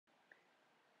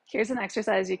Here's an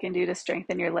exercise you can do to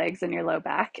strengthen your legs and your low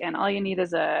back. And all you need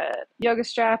is a yoga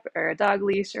strap or a dog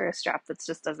leash or a strap that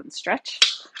just doesn't stretch.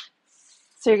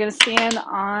 So you're going to stand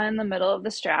on the middle of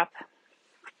the strap,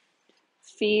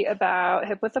 feet about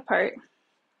hip width apart,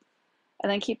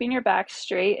 and then keeping your back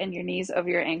straight and your knees over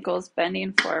your ankles,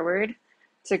 bending forward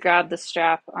to grab the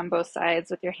strap on both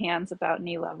sides with your hands about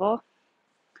knee level.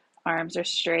 Arms are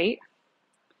straight.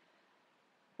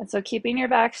 And so keeping your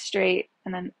back straight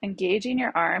and then engaging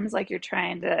your arms like you're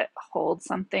trying to hold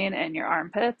something in your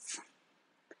armpits.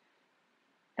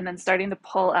 And then starting to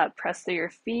pull up, press through your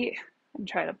feet and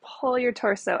try to pull your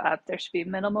torso up. There should be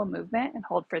minimal movement, and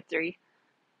hold for 3,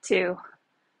 2,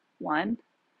 1.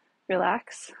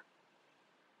 Relax.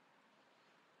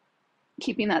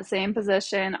 Keeping that same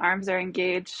position, arms are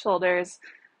engaged, shoulders,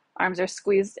 arms are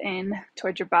squeezed in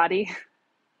towards your body,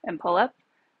 and pull up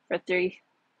for 3,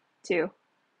 2,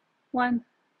 1,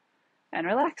 and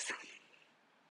relax.